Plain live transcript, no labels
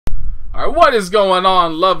Alright, what is going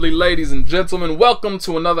on, lovely ladies and gentlemen? Welcome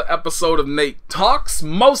to another episode of Nate Talks.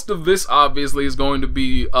 Most of this, obviously, is going to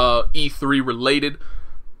be E3 related.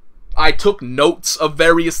 I took notes of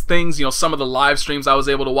various things, some of the live streams I was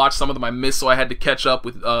able to watch, some of them I missed, so I had to catch up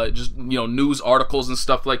with news articles and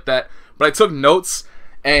stuff like that. But I took notes,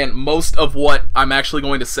 and most of what I'm actually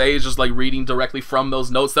going to say is just like reading directly from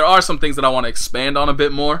those notes. There are some things that I want to expand on a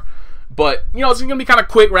bit more. But, it's going to be kind of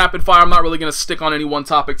quick, rapid fire. I'm not really going to stick on any one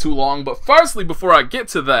topic too long. But firstly, before I get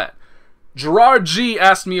to that, Gerard G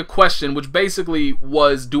asked me a question, which basically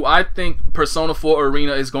was, do I think Persona 4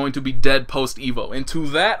 Arena is going to be dead post-EVO? And to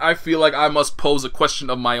that, I feel like I must pose a question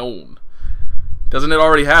of my own. Doesn't it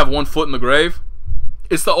already have one foot in the grave?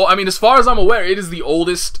 As far as I'm aware, it is the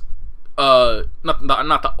oldest, not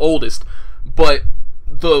the oldest, but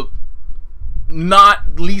the...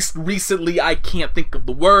 not least recently, I can't think of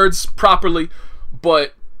the words properly,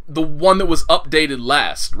 but the one that was updated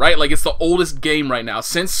last, right? Like, it's the oldest game right now.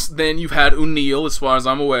 Since then, you've had Unil, as far as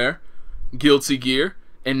I'm aware, Guilty Gear,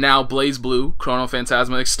 and now Blaze Blue, Chrono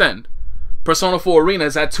Phantasma Extend. Persona 4 Arena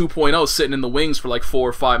has had 2.0 sitting in the wings for like 4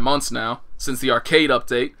 or 5 months now, since the arcade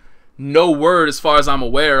update. No word, as far as I'm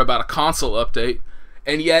aware, about a console update,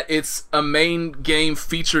 and yet it's a main game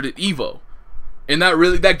featured at EVO. And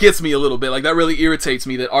that gets me a little bit. Like, that really irritates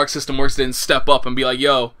me that Arc System Works didn't step up and be like,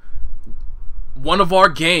 yo, one of our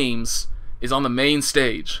games is on the main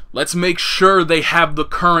stage. Let's make sure they have the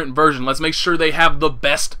current version. Let's make sure they have the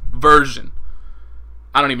best version.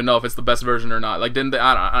 I don't even know if it's the best version or not. Like, didn't they?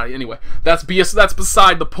 Anyway, that's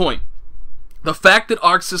beside the point. The fact that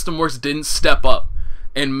Arc System Works didn't step up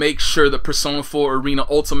and make sure that Persona 4 Arena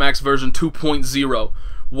Ultimax version 2.0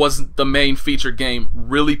 wasn't the main feature game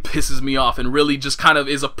really pisses me off, and really just kind of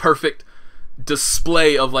is a perfect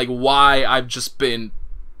display of like why I've just been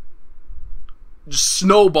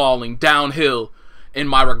snowballing downhill in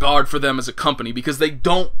my regard for them as a company, because they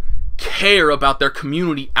don't care about their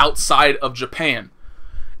community outside of Japan.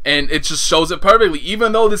 And it just shows it perfectly.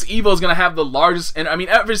 Even though this EVO is going to have the largest, and I mean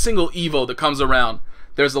every single EVO that comes around,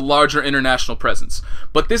 there's a larger international presence.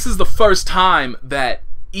 But this is the first time that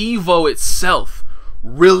EVO itself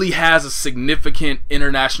really has a significant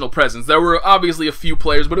international presence. There were obviously a few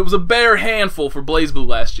players, but it was a bare handful for BlazBlue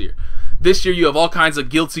last year. This year you have all kinds of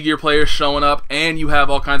Guilty Gear players showing up, and you have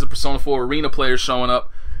all kinds of Persona 4 Arena players showing up,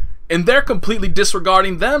 and they're completely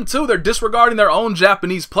disregarding them too. They're disregarding their own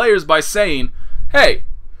Japanese players by saying, hey,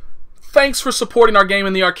 thanks for supporting our game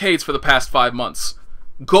in the arcades for the past 5 months.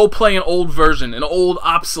 Go play an old version, an old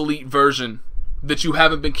obsolete version that you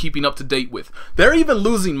haven't been keeping up to date with. They're even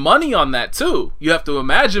losing money on that too, you have to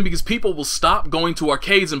imagine, because people will stop going to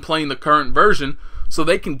arcades and playing the current version so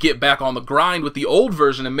they can get back on the grind with the old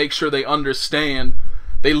version and make sure they understand.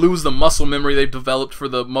 They lose the muscle memory they've developed for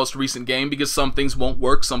the most recent game, because some things won't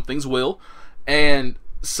work, some things will. And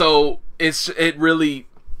so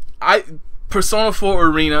Persona 4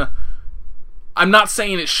 Arena, I'm not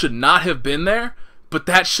saying it should not have been there, but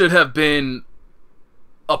that should have been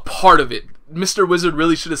a part of it. Mr. Wizard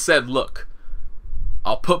really should have said, look,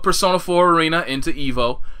 I'll put Persona 4 Arena into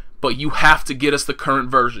EVO, but you have to get us the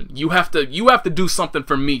current version. You have to do something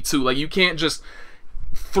for me too. Like, you can't just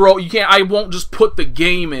I won't just put the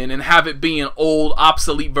game in and have it be an old,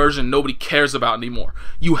 obsolete version nobody cares about anymore.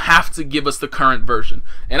 You have to give us the current version.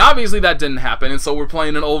 And obviously that didn't happen, and so we're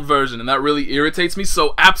playing an old version, and that really irritates me.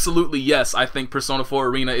 So absolutely yes, I think Persona 4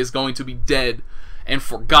 Arena is going to be dead and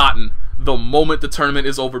forgotten the moment the tournament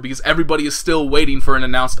is over, because everybody is still waiting for an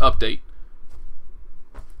announced update.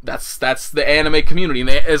 That's the anime community, and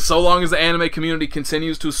as so long as the anime community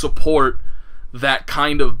continues to support that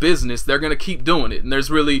kind of business, they're gonna keep doing it. And there's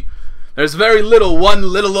very little one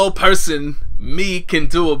little old person, me, can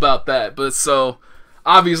do about that. But so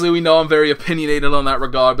obviously we know I'm very opinionated on that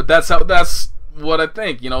regard, but that's what I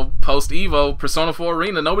think. Post EVO, Persona 4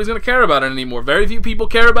 Arena, nobody's gonna care about it anymore. Very few people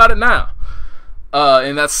care about it now.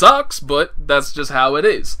 And that sucks, but that's just how it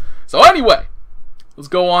is. So anyway, let's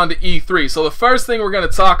go on to E3. So the first thing we're going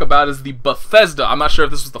to talk about is the Bethesda. I'm not sure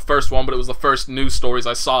if this was the first one, but it was the first news stories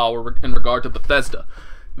I saw in regard to Bethesda.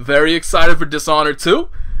 Very excited for Dishonored 2.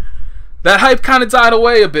 That hype kind of died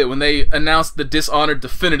away a bit when they announced the Dishonored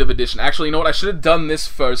Definitive Edition. Actually, you know what? I should have done this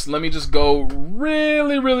first. Let me just go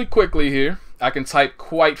really, really quickly here. I can type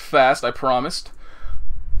quite fast, I promised.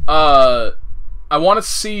 I want to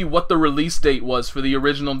see what the release date was for the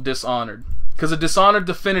original Dishonored, because the Dishonored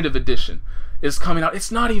Definitive Edition is coming out.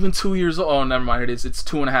 It's not even 2 years old. Oh, never mind, it is. It's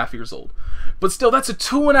 2.5 years old. But still, that's a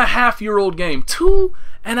 2.5-year-old game.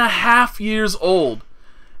 2.5 years old.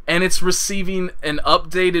 and it's receiving an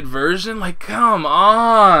updated version. Like, come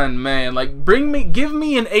on, man. Like, give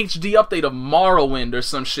me an HD update of Morrowind or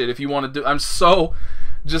some shit if you want to do. I'm so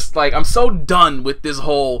done with this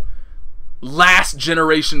whole last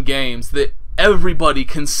generation games that everybody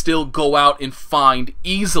can still go out and find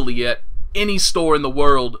easily at any store in the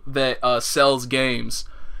world that sells games,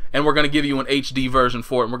 and we're gonna give you an HD version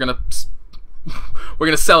for it, and we're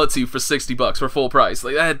gonna sell it to you for $60 for full price.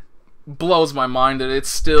 Like, that blows my mind that it's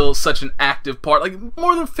still such an active part. Like,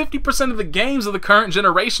 more than 50% of the games of the current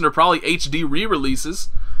generation are probably HD re-releases.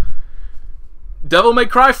 Devil May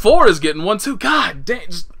Cry 4 is getting one too. God damn,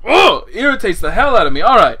 just irritates the hell out of me.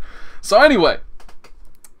 Alright, so anyway,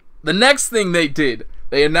 the next thing they did,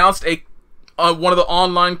 they announced one of the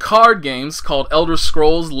online card games called Elder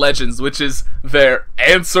Scrolls Legends, which is their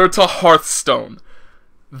answer to Hearthstone.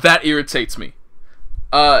 That irritates me.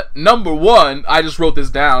 Number one, I just wrote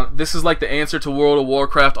this down. This is like the answer to World of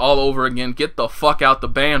Warcraft all over again. Get the fuck out the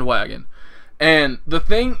bandwagon. And the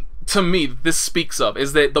thing to me this speaks of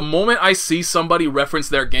is that the moment I see somebody reference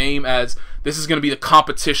their game as this is going to be the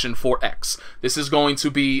competition for X, this is going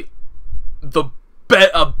to be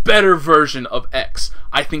a better version of X,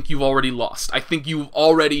 I think you've already lost. I think you've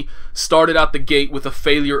already started out the gate with a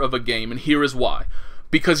failure of a game, and here is why.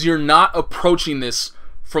 Because you're not approaching this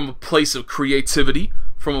from a place of creativity,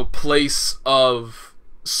 from a place of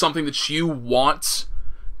something that you want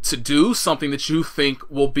to do, something that you think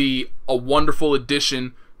will be a wonderful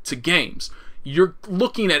addition to games. You're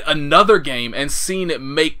looking at another game and seeing it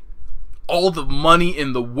make all the money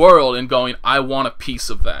in the world and going, I want a piece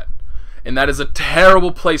of that. And that is a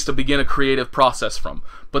terrible place to begin a creative process from.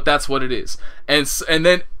 But that's what it is. And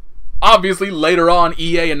then, obviously, later on,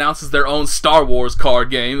 EA announces their own Star Wars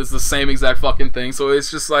card game. It's the same exact fucking thing. So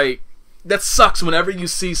it's just like, that sucks whenever you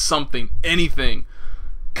see something, anything,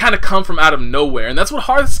 kind of come from out of nowhere. And that's what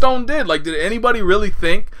Hearthstone did. Like, did anybody really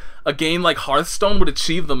think a game like Hearthstone would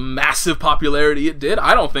achieve the massive popularity it did?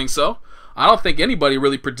 I don't think so. I don't think anybody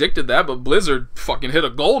really predicted that, but Blizzard fucking hit a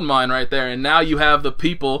gold mine right there. And now you have the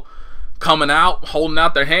people coming out, holding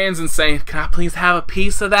out their hands and saying, can I please have a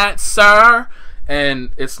piece of that, sir?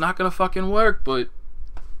 And it's not gonna fucking work, but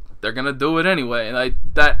they're gonna do it anyway. And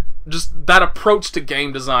that approach to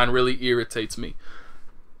game design really irritates me.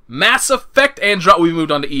 Mass Effect Andromeda. We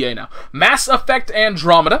moved on to EA now. Mass Effect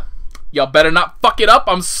Andromeda. Y'all better not fuck it up.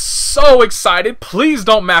 I'm so excited. Please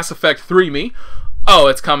don't Mass Effect 3 me. Oh,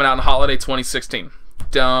 it's coming out in holiday 2016.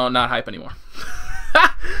 Not hype anymore.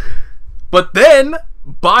 But then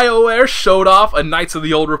BioWare showed off a Knights of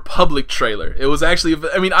the Old Republic trailer. It was actually,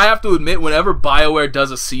 I mean, I have to admit, whenever BioWare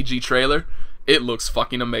does a CG trailer, it looks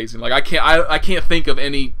fucking amazing. Like, I can't think of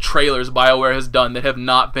any trailers BioWare has done that have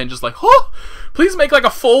not been just like, oh, please make like a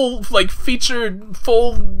full, like, featured,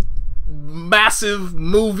 full, massive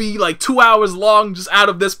movie, like 2 hours long, just out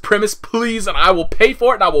of this premise, please, and I will pay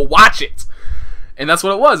for it and I will watch it. And that's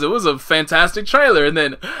what it was. It was a fantastic trailer. And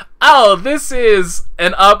then, oh, this is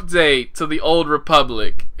an update to the Old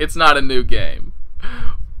Republic. It's not a new game.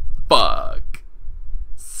 Fuck.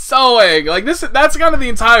 Sewing. Like, that's kind of the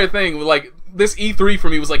entire thing. Like, this E3 for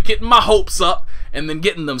me was like getting my hopes up and then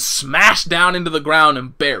getting them smashed down into the ground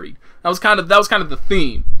and buried. That was kind of the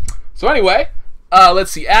theme. So anyway,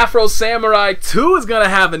 let's see. Afro Samurai 2 is going to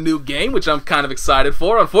have a new game, which I'm kind of excited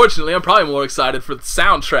for. Unfortunately, I'm probably more excited for the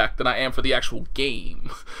soundtrack than I am for the actual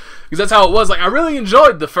game. Because that's how it was. Like, I really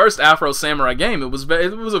enjoyed the first Afro Samurai game. It was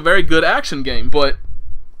a very good action game, but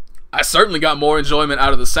I certainly got more enjoyment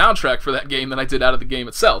out of the soundtrack for that game than I did out of the game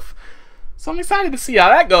itself. So I'm excited to see how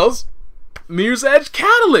that goes. Mirror's Edge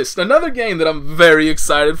Catalyst, another game that I'm very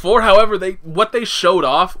excited for. However, what they showed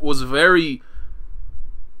off was very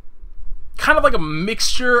kind of like a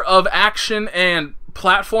mixture of action and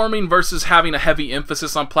platforming versus having a heavy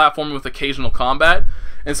emphasis on platforming with occasional combat.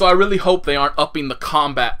 And so I really hope they aren't upping the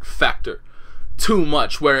combat factor too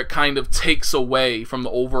much, where it kind of takes away from the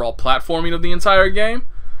overall platforming of the entire game.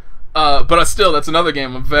 But still, that's another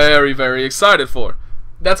game I'm very, very excited for.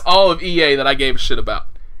 That's all of EA that I gave a shit about.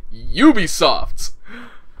 Ubisoft.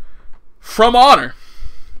 From Honor.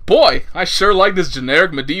 Boy, I sure like this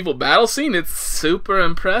generic medieval battle scene. It's super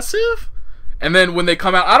impressive. And then when they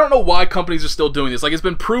come out, I don't know why companies are still doing this. Like, it's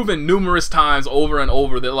been proven numerous times over and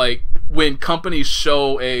over that, like, when companies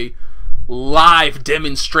show a live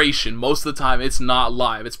demonstration, most of the time it's not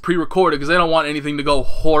live. It's pre-recorded because they don't want anything to go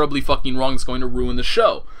horribly fucking wrong that's going to ruin the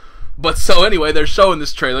show. But so anyway, they're showing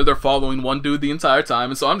this trailer. They're following one dude the entire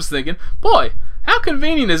time. And so I'm just thinking, boy, how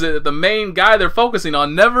convenient is it that the main guy they're focusing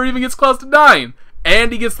on never even gets close to dying?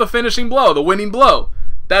 And he gets the finishing blow, the winning blow.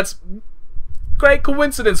 That's great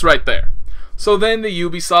coincidence right there. So then the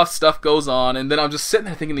Ubisoft stuff goes on, and then I'm just sitting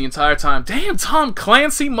there thinking the entire time, damn, Tom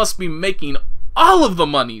Clancy must be making all of the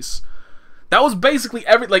monies. That was basically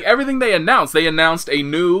everything they announced. They announced a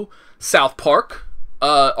new South Park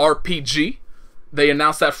RPG. They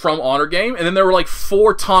announced that From Honor game, and then there were like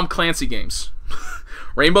 4 Tom Clancy games.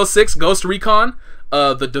 Rainbow Six, Ghost Recon,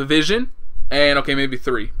 The Division, and okay, maybe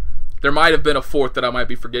 3. There might have been a 4th that I might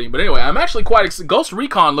be forgetting. But anyway, I'm actually quite excited. Ghost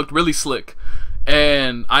Recon looked really slick,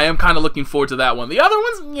 and I am kind of looking forward to that one. The other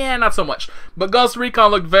ones, yeah, not so much. But Ghost Recon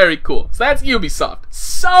looked very cool. So that's Ubisoft.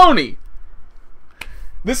 Sony.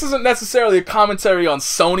 This isn't necessarily a commentary on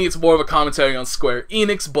Sony, it's more of a commentary on Square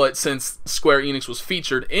Enix, but since Square Enix was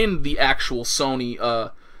featured in the actual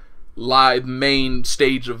Sony live main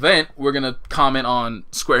stage event, we're going to comment on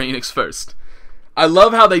Square Enix first. I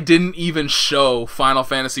love how they didn't even show Final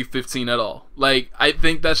Fantasy 15 at all. Like, I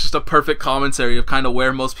think that's just a perfect commentary of kind of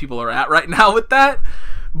where most people are at right now with that.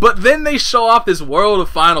 But then they show off this World of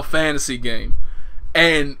Final Fantasy game,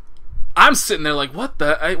 and I'm sitting there like,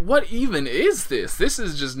 what even is this? This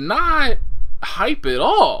is just not hype at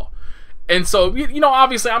all. And so, you know,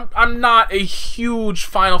 obviously I'm not a huge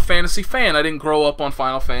Final Fantasy fan. I didn't grow up on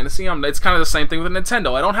Final Fantasy. It's kind of the same thing with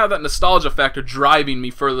Nintendo. I don't have that nostalgia factor driving me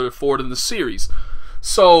further forward in the series.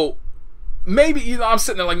 So maybe, you know, I'm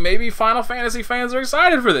sitting there like, maybe Final Fantasy fans are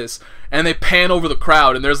excited for this. And they pan over the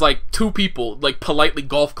crowd, and there's like 2 people like politely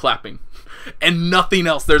golf clapping. And nothing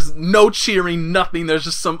else. There's no cheering, nothing. There's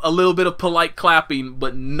just a little bit of polite clapping,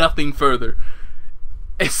 but nothing further.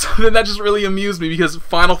 And so then that just really amused me, because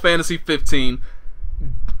Final Fantasy 15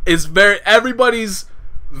 is everybody's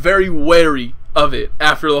very wary of it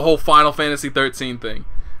after the whole Final Fantasy 13 thing.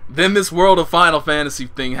 Then this World of Final Fantasy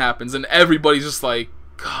thing happens, and everybody's just like,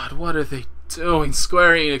 God, what are they doing?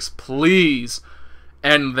 Square Enix, please.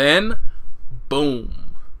 And then,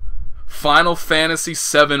 boom. Final Fantasy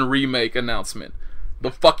VII Remake announcement.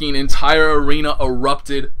 The fucking entire arena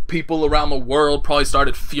erupted. People around the world probably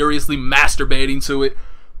started furiously masturbating to it.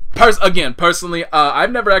 Personally,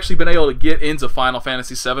 I've never actually been able to get into Final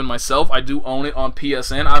Fantasy VII myself. I do own it on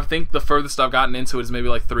PSN. I think the furthest I've gotten into it is maybe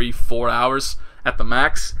like 3-4 hours at the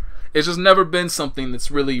max. It's just never been something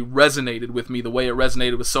that's really resonated with me the way it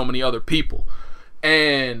resonated with so many other people.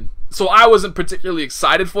 And so I wasn't particularly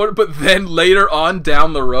excited for it, but then later on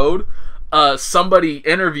down the road, somebody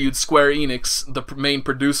interviewed Square Enix, the main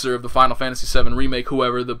producer of the Final Fantasy VII Remake,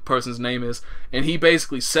 whoever the person's name is, and he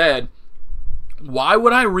basically said, why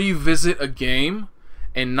would I revisit a game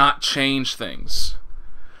and not change things?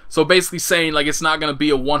 So basically saying, like, it's not going to be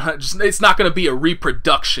it's not going to be a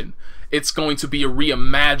reproduction. It's going to be a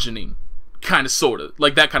reimagining, kind of, sort of,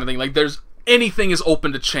 like that kind of thing. Like, anything is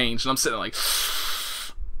open to change, and I'm sitting there like,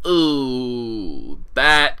 ooh,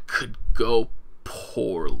 that could go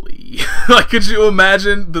poorly. Like, could you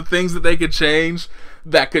imagine the things that they could change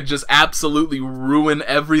that could just absolutely ruin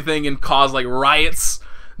everything and cause like riots,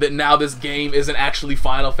 that now this game isn't actually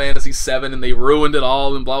Final Fantasy VII and they ruined it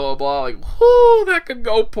all and blah blah blah. Like, whoo, that could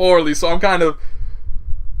go poorly. So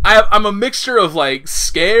I'm a mixture of like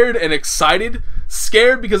scared and excited.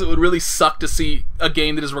 Scared because it would really suck to see a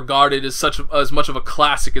game that is regarded as as much of a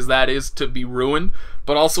classic as that is to be ruined,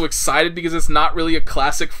 but also excited because it's not really a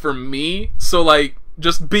classic for me. So like,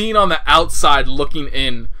 just being on the outside looking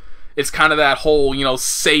in, it's kind of that whole, you know,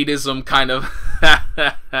 sadism kind of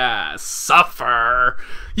suffer.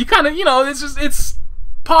 You kind of, you know, it's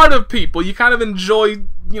part of people. You kind of enjoy,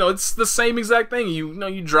 you know, it's the same exact thing. You know,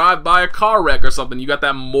 you drive by a car wreck or something, you got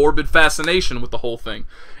that morbid fascination with the whole thing.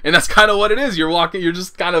 And that's kind of what it is. You're walking, you're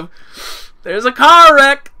just kind of, there's a car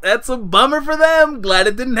wreck. That's a bummer for them. Glad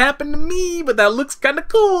it didn't happen to me, but that looks kind of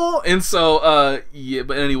cool. And so, yeah,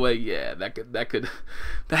 but anyway, yeah, that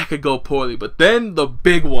could go poorly. But then the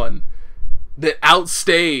big one that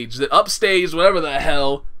upstaged, whatever the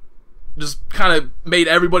hell, just kind of made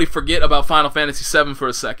everybody forget about Final Fantasy VII for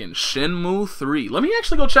a second. Shenmue 3. Let me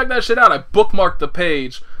actually go check that shit out. I bookmarked the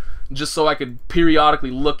page just so I could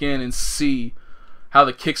periodically look in and see how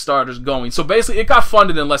the Kickstarter's going. So basically, it got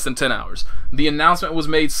funded in less than 10 hours. The announcement was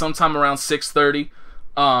made sometime around 6:30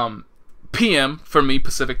 p.m. for me,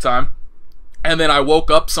 Pacific time. And then I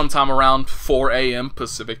woke up sometime around 4 a.m.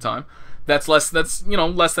 Pacific time. That's less than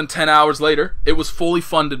 10 hours later. It was fully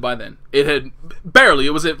funded by then. It had barely.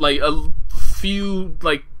 It was at like a few,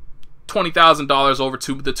 like $20,000 over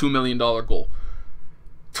the $2 million goal.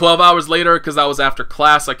 12 hours later, because I was after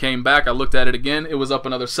class, I came back. I looked at it again. It was up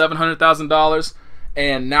another $700,000,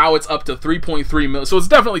 and now it's up to 3.3 million. So it's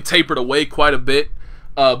definitely tapered away quite a bit,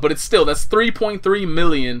 but it's still, that's 3.3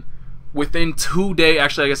 million within 2 days.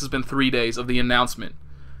 Actually, I guess it's been 3 days of the announcement.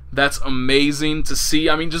 That's amazing to see.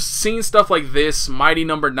 I mean, just seeing stuff like this, Mighty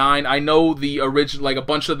Number 9. I know the original, like a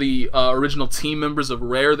bunch of the original team members of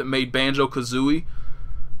Rare that made Banjo-Kazooie.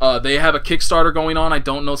 They have a Kickstarter going on. I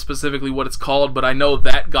don't know specifically what it's called, but I know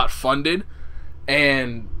that got funded,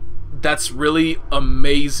 and that's really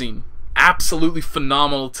amazing. Absolutely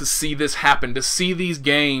phenomenal to see this happen, to see these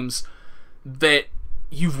games that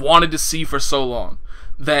you've wanted to see for so long,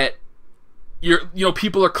 that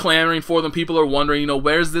people are clamoring for them. People are wondering,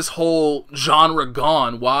 where's this whole genre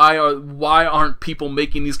gone? Why aren't people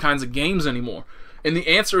making these kinds of games anymore? And the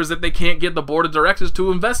answer is that they can't get the board of directors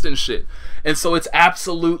to invest in shit. And so it's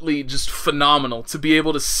absolutely just phenomenal to be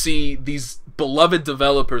able to see these beloved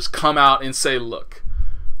developers come out and say, look,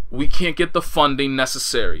 we can't get the funding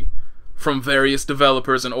necessary from various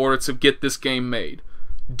developers in order to get this game made.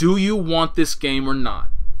 Do you want this game or not?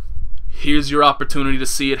 Here's your opportunity to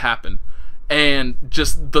see it happen. And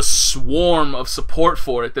just the swarm of support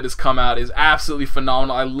for it that has come out is absolutely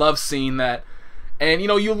phenomenal. I love seeing that. And,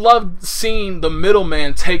 you love seeing the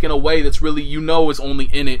middleman taken away that's really, is only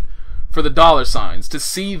in it for the dollar signs. To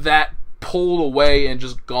see that pulled away and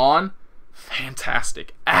just gone,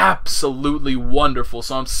 fantastic. Absolutely wonderful.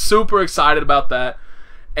 So I'm super excited about that.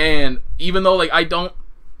 And even though,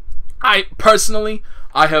 I personally,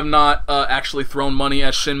 I have not actually thrown money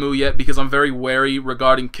at Shenmue yet because I'm very wary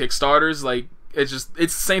regarding Kickstarters. It's the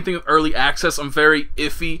same thing with early access. I'm very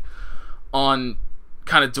iffy on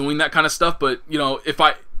kind of doing that kind of stuff. But,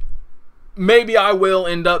 maybe I will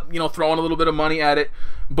end up, throwing a little bit of money at it.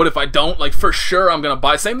 But if I don't, for sure I'm going to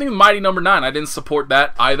buy. Same thing with Mighty Number 9. I didn't support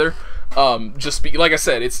that either. Like I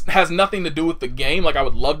said, it has nothing to do with the game. I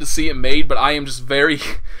would love to see it made, but I am just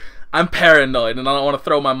I'm paranoid, and I don't want to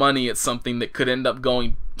throw my money at something that could end up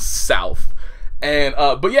going south. And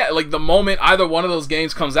but yeah, the moment either one of those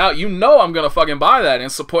games comes out, I'm gonna fucking buy that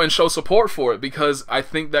and support and show support for it, because I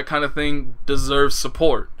think that kind of thing deserves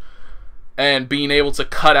support. And being able to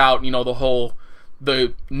cut out,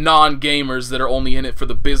 the non-gamers that are only in it for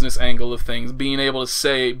the business angle of things, being able to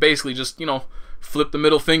say, basically just, flip the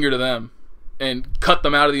middle finger to them and cut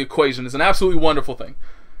them out of the equation is an absolutely wonderful thing.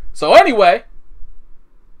 So anyway,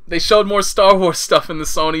 they showed more Star Wars stuff in the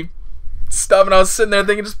Sony stuff, and I was sitting there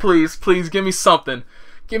thinking, just please give me something.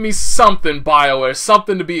 Give me something, BioWare,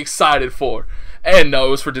 something to be excited for. And no, it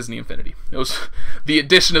was for Disney Infinity. It was the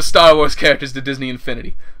addition of Star Wars characters to Disney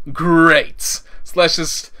Infinity. Great. So let's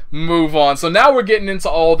just move on. So now we're getting into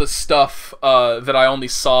all the stuff that I only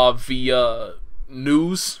saw via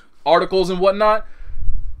news articles and whatnot.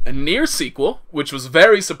 A Nier sequel, which was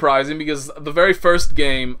very surprising because the very first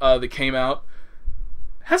game that came out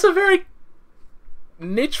has a very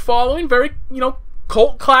niche following, very,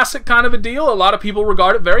 cult classic kind of a deal. A lot of people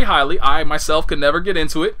regard it very highly. I myself could never get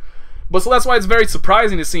into it. But so that's why it's very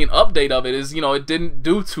surprising to see an update of it is, it didn't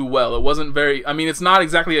do too well. It wasn't very, it's not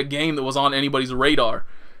exactly a game that was on anybody's radar.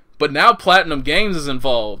 But now Platinum Games is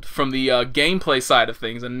involved from the gameplay side of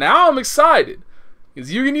things. And now I'm excited,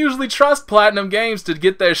 because you can usually trust Platinum Games to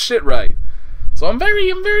get their shit right. So I'm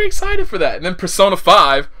very excited for that. And then Persona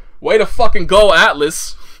 5, way to fucking go,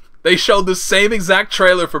 Atlas. They showed the same exact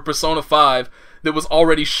trailer for Persona 5 that was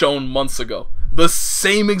already shown months ago. The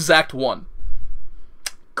same exact one.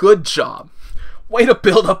 Good job. Way to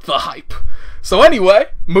build up the hype. So anyway,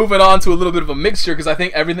 moving on to a little bit of a mixture, because I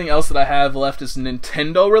think everything else that I have left is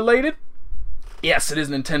Nintendo related. Yes, it is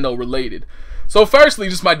Nintendo related. So firstly,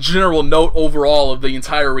 just my general note overall of the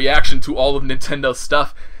entire reaction to all of Nintendo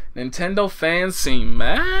stuff. Nintendo fans seem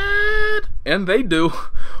mad, and they do.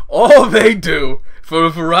 Oh, they do, for a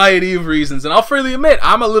variety of reasons. And I'll freely admit,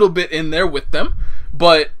 I'm a little bit in there with them,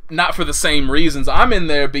 but not for the same reasons. I'm in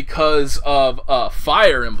there because of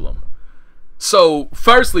Fire Emblem. So,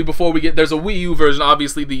 firstly, before we get, there's a Wii U version.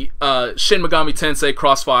 Obviously, the Shin Megami Tensei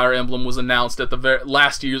Cross Fire Emblem was announced at the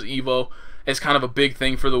last year's EVO as kind of a big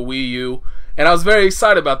thing for the Wii U. And I was very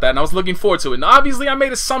excited about that, and I was looking forward to it. And obviously, I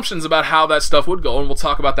made assumptions about how that stuff would go, and we'll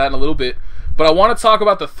talk about that in a little bit. But I want to talk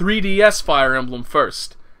about the 3DS Fire Emblem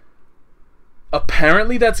first.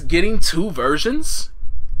 Apparently, that's getting 2 versions.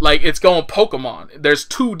 It's going Pokemon. There's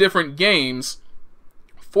 2 different games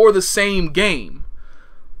for the same game.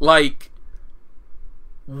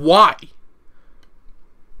 Why?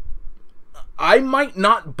 I might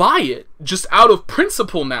not buy it just out of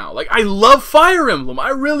principle now. I love Fire Emblem, I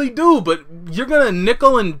really do, but you're gonna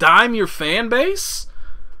nickel and dime your fan base?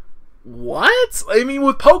 What?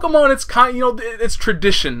 With Pokemon, it's it's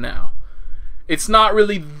tradition now. It's not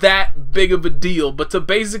really that big of a deal, but to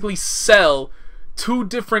basically sell 2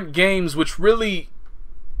 different games which really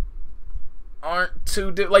aren't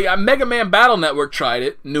too Mega Man Battle Network tried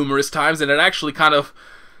it numerous times, and it actually kind of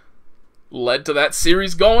led to that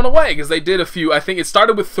series going away, because they did a few. I think it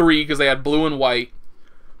started with 3 because they had blue and white.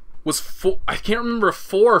 Was 4, I can't remember if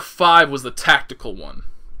 4 or 5 was the tactical one.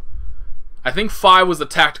 I think 5 was the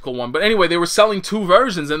tactical one. But anyway, they were selling 2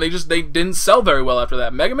 versions, and they didn't sell very well after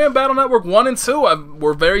that. Mega Man Battle Network 1 and 2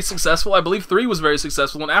 were very successful. I believe 3 was very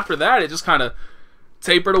successful, and after that, it just kind of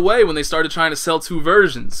tapered away when they started trying to sell 2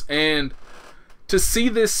 versions. And to see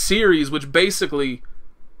this series, which basically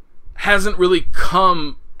hasn't really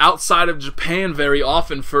come outside of Japan very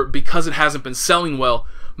often because it hasn't been selling well,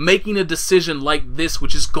 making a decision like this,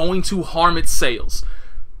 which is going to harm its sales.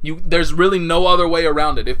 There's really no other way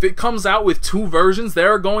around it. If it comes out with 2 versions,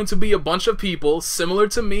 there are going to be a bunch of people similar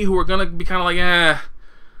to me who are going to be kind of like,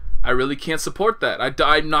 I really can't support that.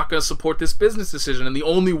 I'm not going to support this business decision. And the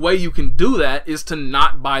only way you can do that is to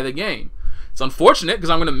not buy the game. It's unfortunate because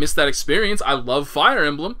I'm going to miss that experience. I love Fire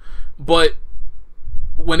Emblem. But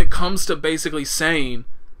when it comes to basically saying,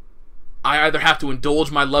 I either have to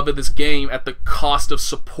indulge my love of this game at the cost of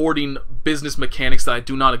supporting business mechanics that I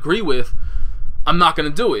do not agree with, I'm not going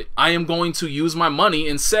to do it. I am going to use my money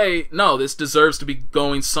and say, no, this deserves to be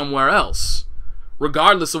going somewhere else.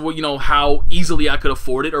 Regardless of what, how easily I could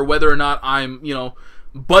afford it, or whether or not I'm,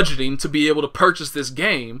 budgeting to be able to purchase this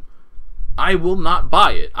game, I will not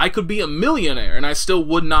buy it. I could be a millionaire and I still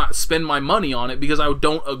would not spend my money on it because I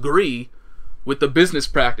don't agree with the business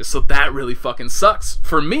practice. So that really fucking sucks.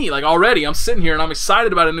 For me, like, already I'm sitting here and I'm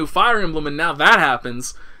excited about a new Fire Emblem, and now that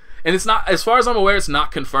happens. And it's not, as far as I'm aware, it's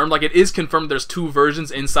not confirmed. Like, it is confirmed there's 2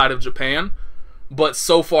 versions inside of Japan, but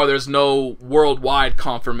so far there's no worldwide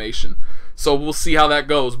confirmation. So we'll see how that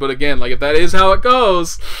goes. But again, like, if that is how it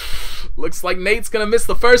goes, looks like Nate's gonna miss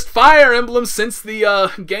the first Fire Emblem since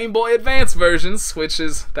the Game Boy Advance versions,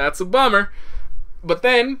 that's a bummer. But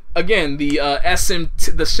then, again, the Shin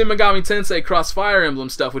Megami Tensei Cross Fire Emblem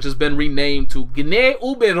stuff, which has been renamed to Gene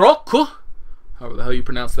Ubenroku, however the hell you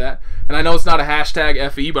pronounce that. And I know it's not a hashtag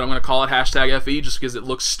FE, but I'm going to call it hashtag FE just because it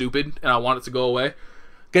looks stupid and I want it to go away.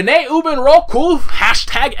 Gane Uben Roku,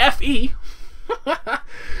 hashtag FE.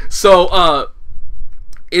 So,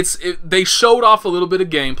 they showed off a little bit of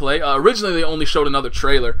gameplay. Originally, they only showed another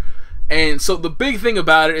trailer. And so the big thing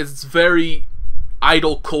about it is it's very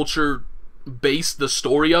idol culture based, the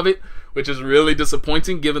story of it, which is really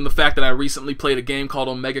disappointing given the fact that I recently played a game called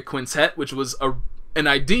Omega Quintet, which was an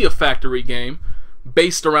Idea Factory game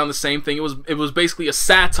based around the same thing. It was basically a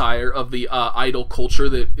satire of the idol culture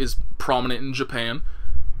that is prominent in Japan,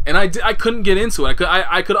 and I couldn't get into it.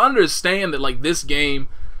 I could understand that, like, this game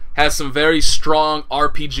has some very strong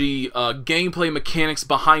RPG gameplay mechanics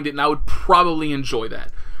behind it, and I would probably enjoy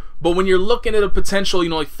that. But when you're looking at a potential,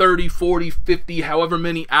 like 30, 40, 50, however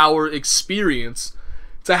many hour experience,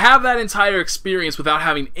 to have that entire experience without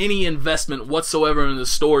having any investment whatsoever in the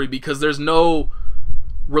story because there's no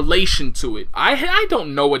relation to it. I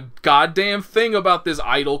don't know a goddamn thing about this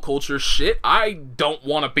idol culture shit. I don't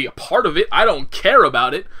want to be a part of it. I don't care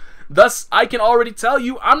about it. Thus, I can already tell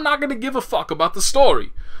you I'm not going to give a fuck about the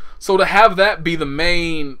story. So to have that be the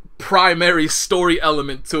main primary story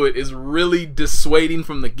element to it is really dissuading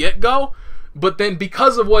from the get-go. But then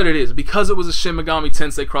because of what it is, because it was a Shin Megami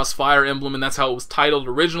Tensei Cross Fire Emblem and that's how it was titled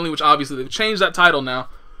originally, which obviously they've changed that title now,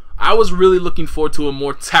 I was really looking forward to a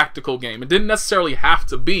more tactical game. It didn't necessarily have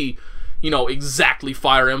to be, exactly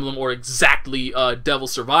Fire Emblem or exactly Devil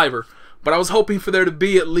Survivor, but I was hoping for there to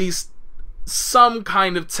be at least some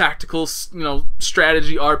kind of tactical,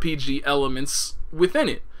 strategy RPG elements within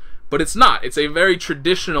it. But it's not. It's a very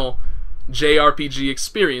traditional JRPG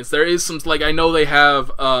experience. There is some, like, I know they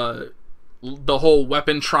have the whole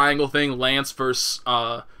weapon triangle thing, lance versus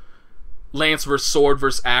sword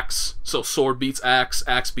versus axe. So sword beats axe,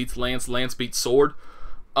 axe beats lance, lance beats sword.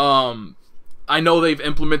 I know they've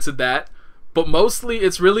implemented that, but mostly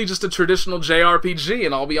it's really just a traditional JRPG,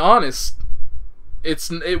 and I'll be honest,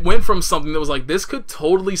 it went from something that was like, this could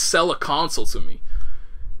totally sell a console to me.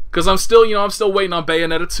 Because I'm still waiting on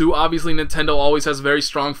Bayonetta 2. Obviously, Nintendo always has very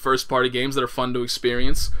strong first-party games that are fun to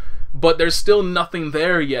experience. But there's still nothing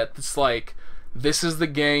there yet that's like, this is the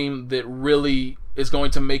game that really is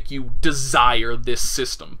going to make you desire this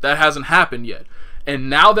system. That hasn't happened yet. And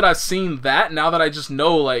now that I've seen that, now that I just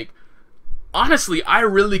know, like, honestly, I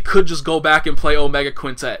really could just go back and play Omega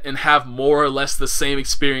Quintet and have more or less the same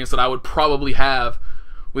experience that I would probably have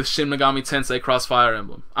with Shin Megami Tensei Cross Fire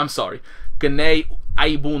Emblem. I'm sorry. Gane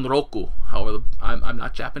Aibun Roku. However, I'm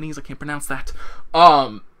not Japanese, I can't pronounce that.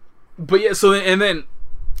 But yeah, so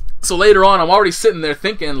later on, I'm already sitting there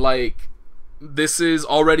thinking, like, this is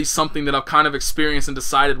already something that I've kind of experienced and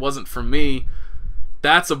decided wasn't for me.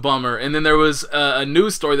 That's a bummer. And then there was a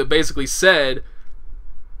news story that basically said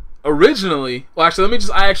Originally, well, actually,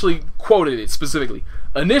 I actually quoted it specifically.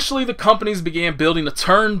 Initially, the companies began building a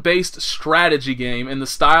turn-based strategy game in the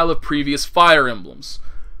style of previous Fire Emblems.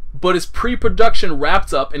 But as pre-production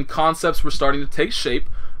wrapped up and concepts were starting to take shape,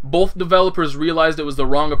 both developers realized it was the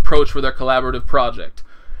wrong approach for their collaborative project.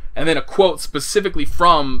 And then a quote specifically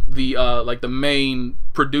from the the main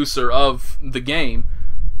producer of the game.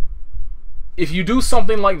 If you do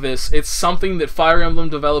something like this, it's something that Fire Emblem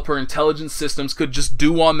developer Intelligent Systems could just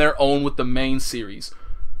do on their own with the main series.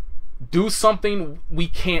 Do something we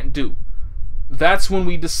can't do. That's when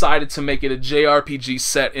we decided to make it a JRPG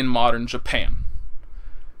set in modern Japan.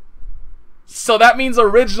 So that means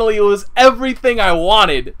originally it was everything I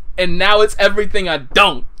wanted, and now it's everything I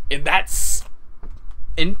don't. And that's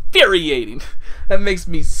infuriating. That makes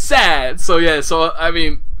me sad. So yeah, I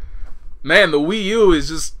mean, man, the Wii U is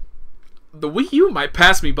just... The Wii U might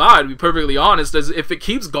pass me by, to be perfectly honest, as if it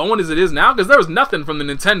keeps going as it is now, because there was nothing from the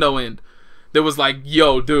Nintendo end that was like,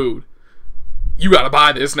 yo, dude, you gotta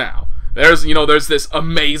buy this now. There's this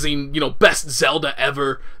amazing, best Zelda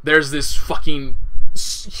ever. There's this fucking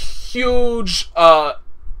huge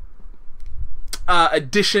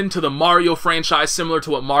addition to the Mario franchise, similar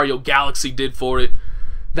to what Mario Galaxy did for it.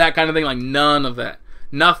 That kind of thing, like none of that.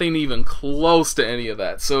 Nothing even close to any of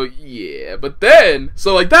that. So yeah, but then,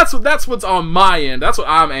 so like that's what's on my end. That's what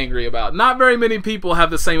I'm angry about. Not very many people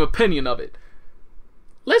have the same opinion of it.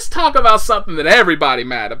 Let's talk about something that everybody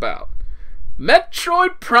mad about.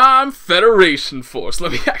 Metroid Prime Federation Force.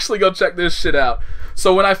 Let me actually go check this shit out.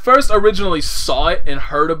 So when I first originally saw it and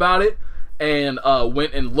heard about it and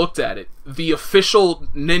went and looked at it, the official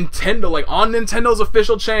Nintendo, like on Nintendo's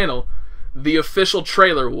official channel, the official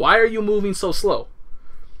trailer, why are you moving so slow?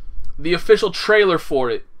 The official trailer for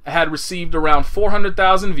it had received around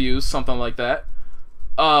 400,000 views, something like that.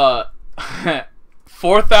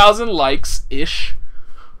 4,000 likes-ish.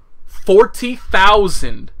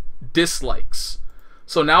 40,000 dislikes.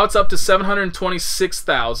 So now it's up to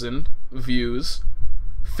 726,000 views.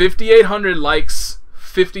 5,800 likes,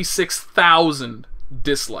 56,000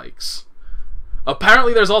 dislikes.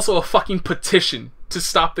 Apparently there's also a fucking petition to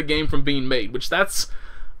stop the game from being made, which that's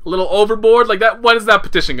a little overboard. Like, that, what is that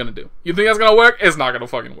petition gonna do? You think that's gonna work? It's not gonna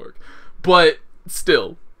fucking work. But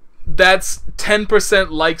still, that's 10%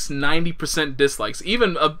 likes, 90% dislikes.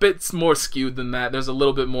 Even a bit more skewed than that. There's a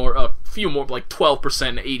little bit more, a few more, like 12%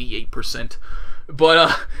 and 88%.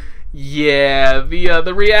 But yeah,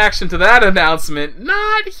 the reaction to that announcement,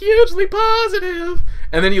 not hugely positive.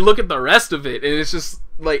 And then you look at the rest of it, and it's just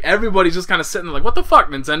like everybody's just kind of sitting there like, what the fuck,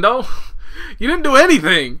 Nintendo? You didn't do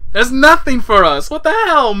anything. There's nothing for us. What the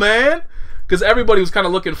hell, man? Because everybody was kind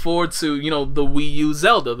of looking forward to, the Wii U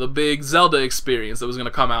Zelda, the big Zelda experience that was going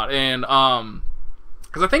to come out. And,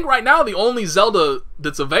 because I think right now the only Zelda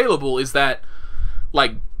that's available is that,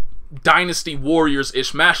 like, Dynasty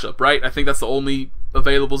Warriors-ish mashup, right? I think that's the only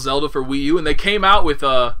available Zelda for Wii U. And they came out with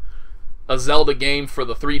a Zelda game for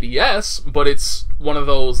the 3DS, but it's one of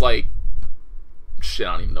those, like, shit,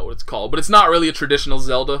 I don't even know what it's called. But it's not really a traditional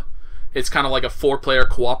Zelda. It's kind of like a 4-player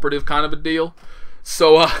cooperative kind of a deal.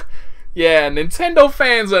 So, yeah, Nintendo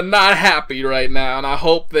fans are not happy right now, and I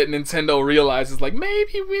hope that Nintendo realizes, like,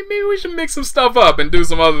 maybe we should mix some stuff up and do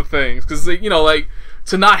some other things. Because, like,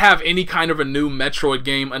 to not have any kind of a new Metroid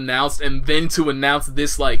game announced, and then to announce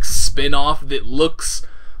this, like, spin-off that looks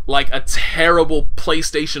like a terrible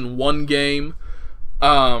PlayStation 1 game.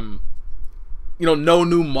 No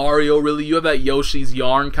new Mario, really. You have that Yoshi's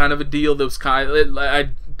Yarn kind of a deal that was kind of... I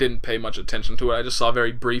didn't pay much attention to it. I just saw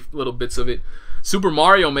very brief little bits of it. Super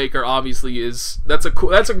Mario Maker obviously is... That's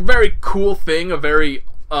a very cool thing, a very...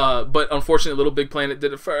 but unfortunately Little Big Planet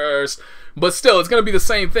did it first. But still, it's going to be the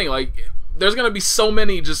same thing. Like, there's going to be so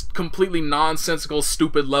many just completely nonsensical,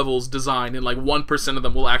 stupid levels designed, and like 1% of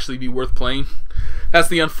them will actually be worth playing. That's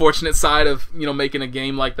the unfortunate side of, making a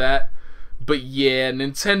game like that. But yeah,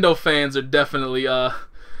 Nintendo fans are definitely,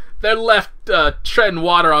 they're left treading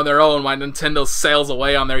water on their own while Nintendo sails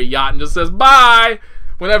away on their yacht and just says, bye!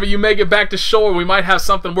 Whenever you make it back to shore, we might have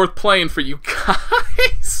something worth playing for you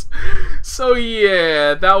guys. So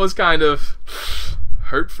yeah, that was kind of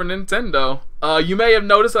hurt for Nintendo. You may have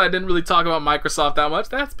noticed that I didn't really talk about Microsoft that much.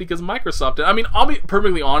 That's because Microsoft did. I mean, I'll be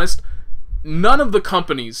perfectly honest, none of the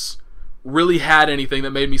companies really had anything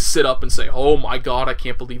that made me sit up and say, oh my god, I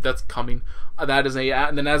can't believe that's coming. That is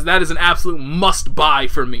an absolute must-buy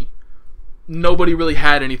for me. Nobody really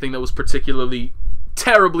had anything that was particularly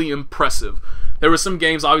terribly impressive. There were some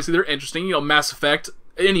games, obviously, they're interesting. Mass Effect,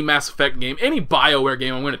 any Mass Effect game, any BioWare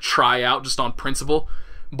game I'm going to try out just on principle.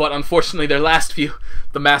 But unfortunately, their last few,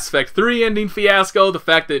 the Mass Effect 3 ending fiasco, the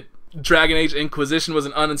fact that Dragon Age Inquisition was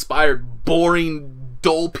an uninspired, boring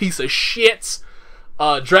dull piece of shit.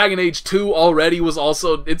 Dragon Age 2 already was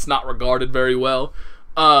also, it's not regarded very well.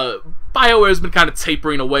 BioWare's been kind of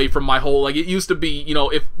tapering away from my whole, like, it used to be, you know,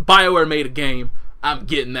 if BioWare made a game, I'm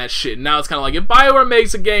getting that shit. Now it's kind of like, if BioWare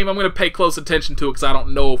makes a game, I'm going to pay close attention to it because I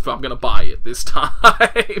don't know if I'm going to buy it this time.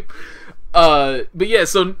 But yeah,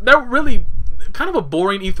 so they're really kind of a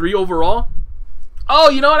boring E3 overall. Oh,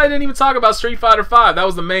 you know what? I didn't even talk about Street Fighter V. That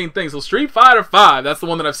was the main thing. So Street Fighter V, that's the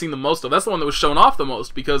one that I've seen the most of. That's the one that was shown off the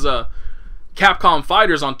most because Capcom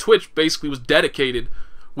Fighters on Twitch basically was dedicated.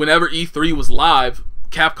 Whenever E3 was live,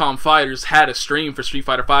 Capcom Fighters had a stream for Street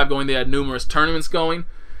Fighter V going. They had numerous tournaments going.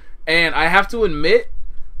 And I have to admit,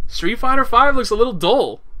 Street Fighter V looks a little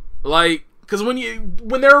dull. Like, because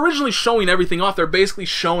when they're originally showing everything off, they're basically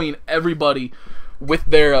showing everybody with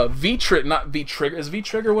their V-Trigger, not V-Trigger. Is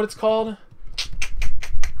V-Trigger what it's called?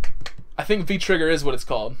 I think V-Trigger is what it's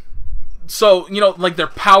called. So, you know, like their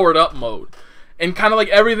powered up mode. And kind of like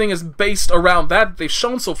everything is based around that they've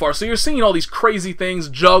shown so far. So you're seeing all these crazy things,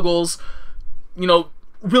 juggles, you know,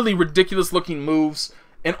 really ridiculous looking moves.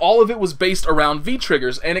 And all of it was based around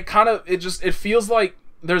V-Triggers. And it feels like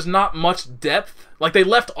there's not much depth. Like they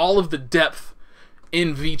left all of the depth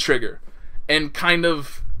in V-Trigger. And kind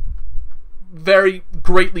of very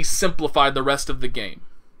greatly simplified the rest of the game.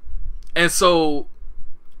 And so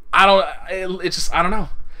I don't know.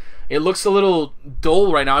 It looks a little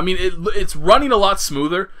dull right now. I mean, it's running a lot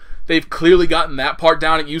smoother. They've clearly gotten that part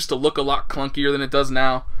down. It used to look a lot clunkier than it does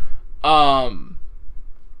now. Let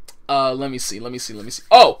me see.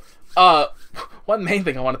 Oh, one main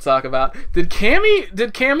thing I want to talk about. Did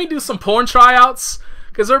Cammy do some porn tryouts?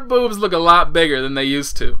 Because her boobs look a lot bigger than they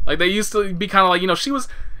used to. Like, they used to be kind of like, you know, she's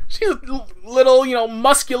a little, you know,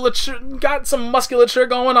 musculature, got some musculature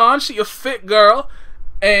going on. She a fit girl.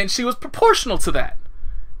 And she was proportional to that.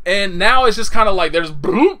 And now it's just kind of like there's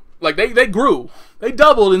boom, like they grew. They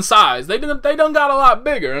doubled in size. They done got a lot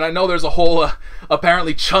bigger. And I know there's a whole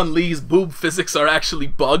apparently Chun-Li's boob physics are actually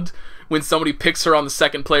bugged. When somebody picks her on the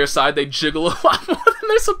second player side, they jiggle a lot more than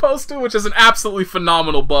they're supposed to, which is an absolutely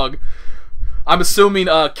phenomenal bug. I'm assuming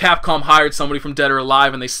Capcom hired somebody from Dead or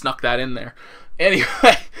Alive and they snuck that in there.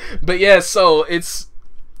 Anyway, but yeah, so it's,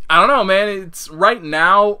 I don't know, man. It's right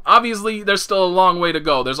now, obviously, there's still a long way to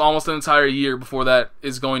go. There's almost an entire year before that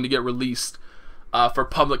is going to get released for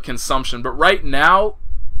public consumption. But right now,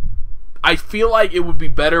 I feel like it would be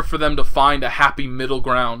better for them to find a happy middle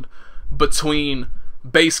ground between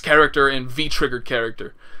base character and V-triggered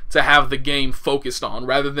character to have the game focused on,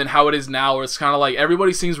 rather than how it is now, where it's kind of like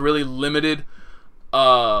everybody seems really limited,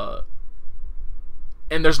 and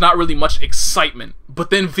there's not really much excitement. But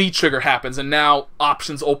then V-Trigger happens, and now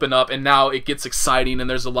options open up, and now it gets exciting, and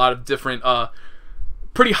there's a lot of different,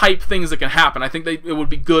 pretty hype things that can happen. I think it would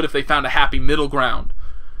be good if they found a happy middle ground.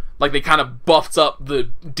 Like, they kind of buffed up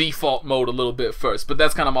the default mode a little bit first. But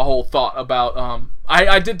that's kind of my whole thought about,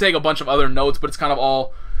 I did take a bunch of other notes, but it's kind of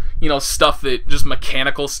all, you know, stuff that, just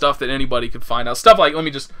mechanical stuff that anybody could find out. Stuff like, let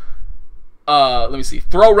me see.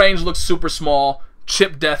 Throw range looks super small.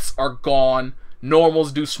 Chip deaths are gone.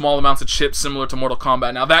 Normals do small amounts of chips, similar to Mortal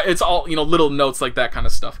Kombat. Now, that it's all, you know, little notes like that kind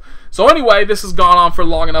of stuff. So anyway, this has gone on for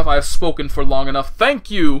long enough. I have spoken for long enough.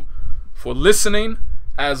 Thank you for listening.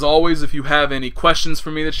 As always, if you have any questions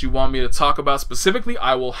for me that you want me to talk about specifically,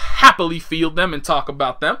 I will happily field them and talk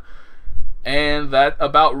about them. And that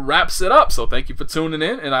about wraps it up. So thank you for tuning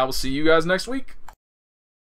in, and I will see you guys next week.